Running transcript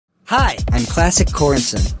Hi, I'm Classic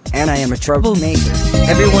Corinson, and I am a troublemaker.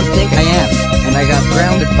 Everyone think I am, and I got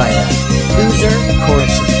grounded by that loser,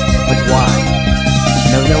 Corinson. But why?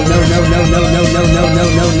 No, no, no, no, no, no, no, no, no, no,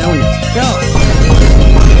 no, no, no.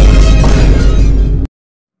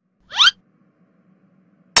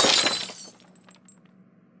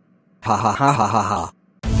 Ha ha ha ha ha ha.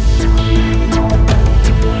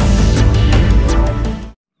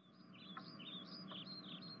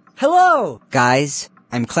 Hello, guys.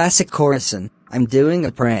 I'm Classic Corinson. I'm doing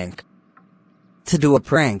a prank. To do a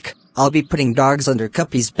prank, I'll be putting dogs under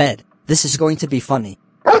Cuppy's bed. This is going to be funny.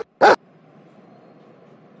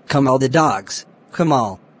 Come all the dogs. Come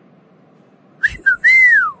all.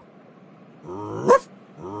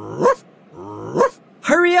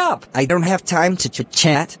 Hurry up! I don't have time to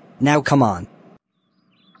chit-chat. Now come on.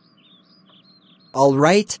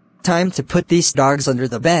 Alright, time to put these dogs under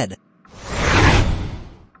the bed.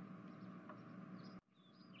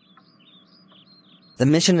 The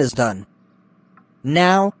mission is done.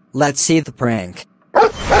 Now, let's see the prank.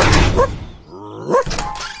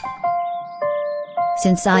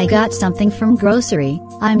 Since I got something from grocery,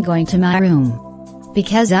 I'm going to my room.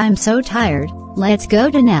 Because I'm so tired, let's go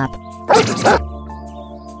to nap.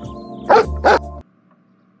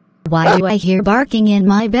 Why do I hear barking in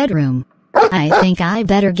my bedroom? I think I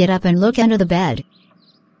better get up and look under the bed.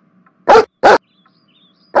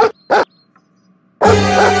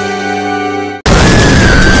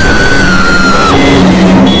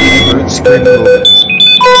 Scream a little bit.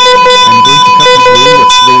 I'm going to cut his room.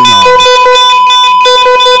 What's going on?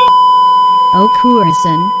 Oh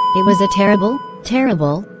Corinson, it was a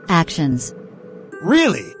terrible actions.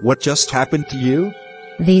 Really? What just happened to you?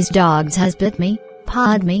 These dogs has bit me,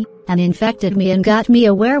 pawed me, and infected me and got me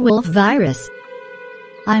a werewolf virus.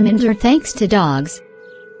 I'm injured thanks to dogs.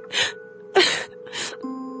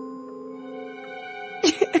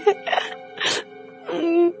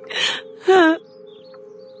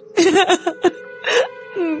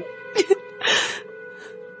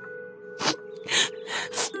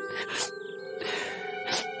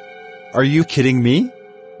 Are you kidding me?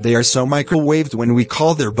 They are so microwaved when we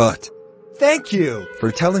call their butt. Thank you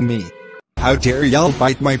for telling me. How dare y'all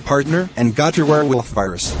bite my partner and got your werewolf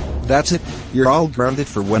virus. That's it. You're all grounded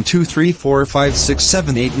for 1, 2, 3, 4, 5, 6,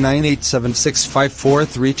 7, 8, 9, 8, 7, 6, 5, 4,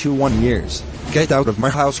 3, 2, 1 years. Get out of my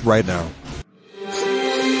house right now.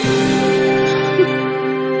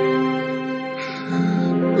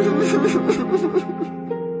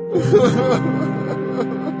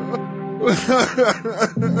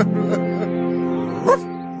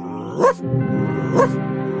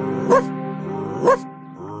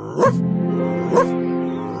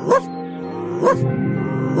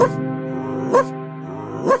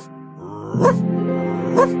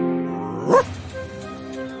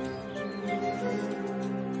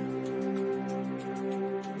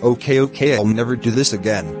 Okay, I'll never do this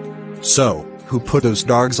again. So, who put those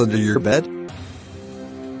dogs under your bed?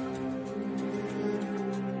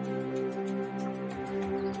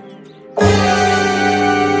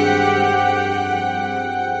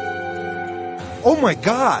 Oh my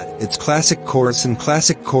god! It's Classic Corinson,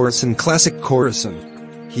 Classic Corinson, Classic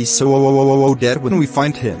Corinson. He's so dead when we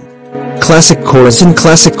find him. Classic Corinson,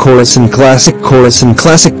 Classic Corinson, Classic Corinson,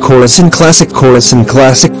 Classic Corinson, Classic Corinson,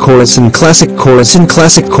 Classic Corinson, Classic Corinson,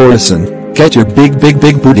 Classic Corinson. Get your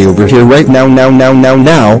big booty over here right now.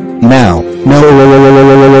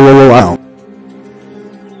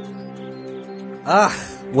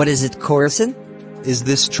 What is it, Corinson? Is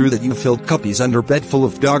this true that you filled Cuppy's under bed full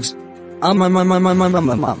of dogs?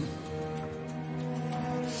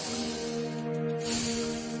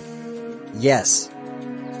 Yes.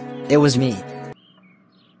 It was me.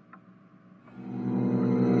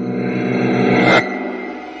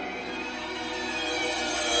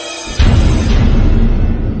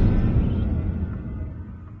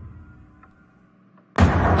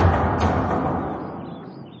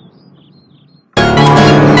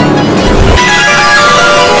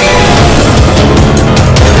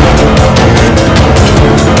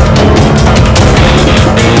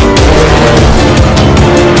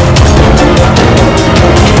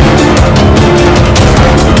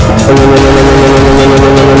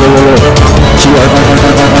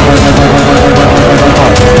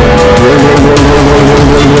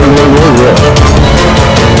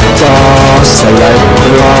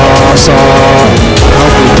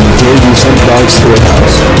 dogs to a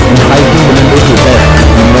house and hide them under the bed.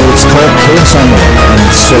 You know it's called kurasan and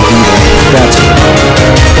it's so evil. That's it.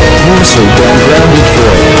 Nursery down grounded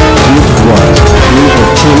for group of ones, group of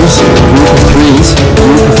twos, group of threes,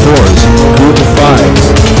 group of fours, group of fives,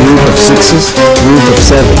 group of sixes, group of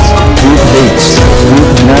sevens, group of eights, group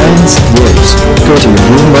of nines, go to your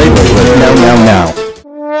room right now.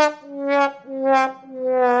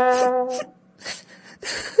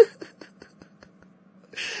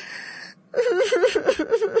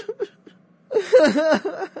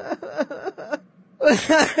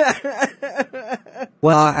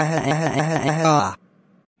 Well,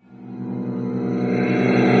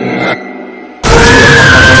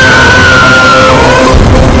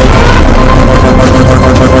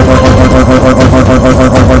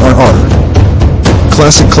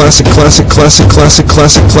 Classic chorus and chorus.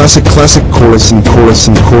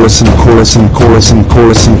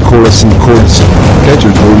 Get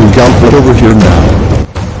your golden gauntlet over here now.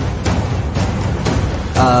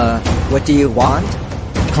 what do you want?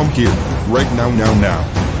 Come here, right now.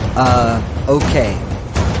 Okay.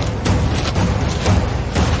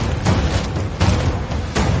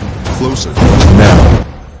 Closer. Now.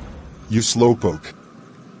 You slowpoke.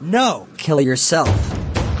 No! Kill yourself.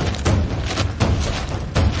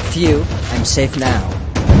 Phew, I'm safe now.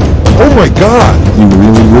 Oh my god! You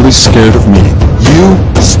really scared of me. You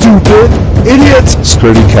stupid idiot!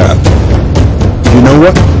 Scaredy cat. You know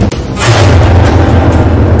what?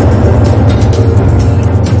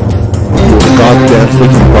 You're a goddamn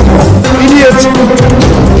freaking butthole. Idiot!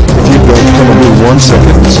 If you don't come over 1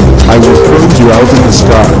 second, I will throw you out in the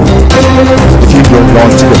sky. If you don't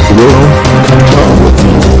want to get thrown, come with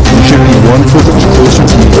me. You should be 1 foot closer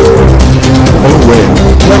to me. Oh wait,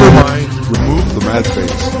 never mind. Remove the mad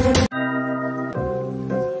face.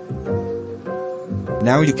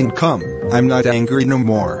 Now you can come. I'm not angry no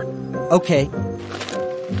more. Okay.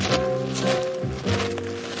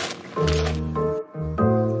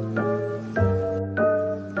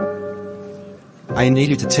 I need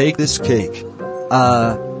you to take this cake.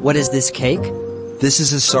 What is this cake? This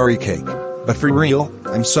is a sorry cake. But for real,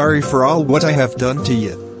 I'm sorry for all what I have done to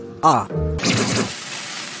you. Ah.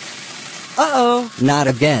 Uh-oh. Not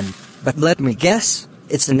again. But let me guess,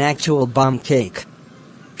 it's an actual bomb cake.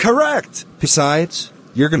 Correct! Besides,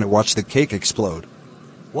 you're gonna watch the cake explode.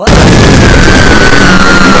 What?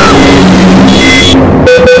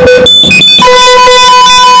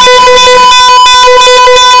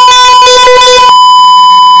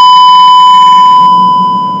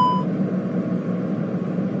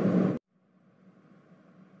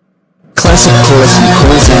 Classic chorus and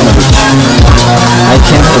chorus sandwich. I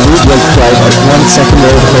can't believe they cried at 1 second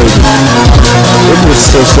old baby. It was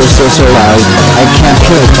so loud, I can't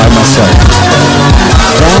hear it by myself.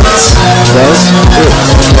 That was it.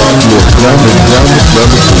 You're grounded.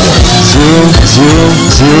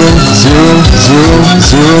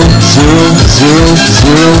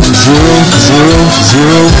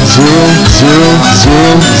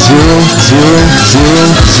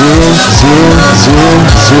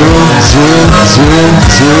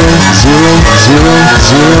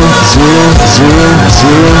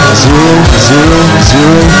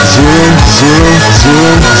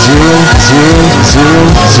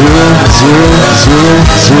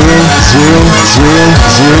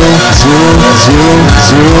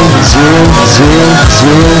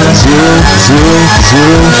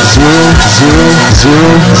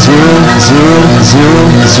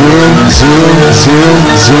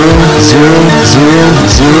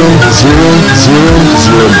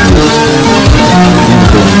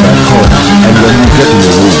 going back home, and when you get in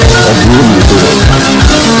your room, I'll ruin your door.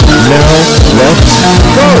 Now, let's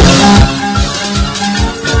go!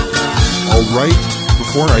 Alright,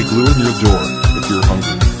 before I glue in your door, if you're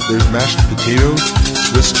hungry, there's mashed potatoes,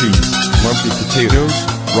 Swiss cheese, lumpy potatoes,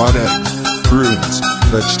 raw eggs, prunes,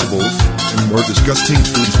 vegetables, and more disgusting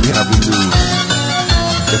foods we have in the room.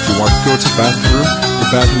 If you want to go to the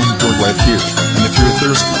bathroom door right here, and if you're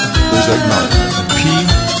thirsty, there's eggnog, and pee,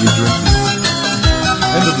 you drink it.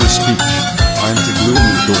 End of the speech. Time to glue in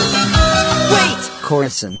your door. Wait!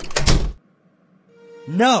 Corazon.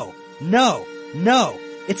 No!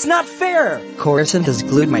 It's not fair! Corazon has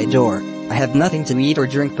glued my door. I have nothing to eat or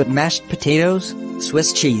drink but mashed potatoes,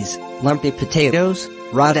 Swiss cheese, lumpy potatoes,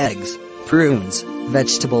 raw eggs, prunes,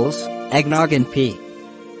 vegetables, eggnog and pee.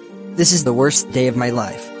 This is the worst day of my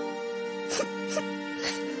life.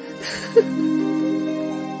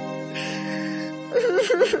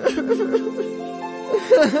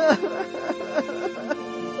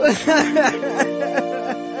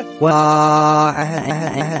 Wow.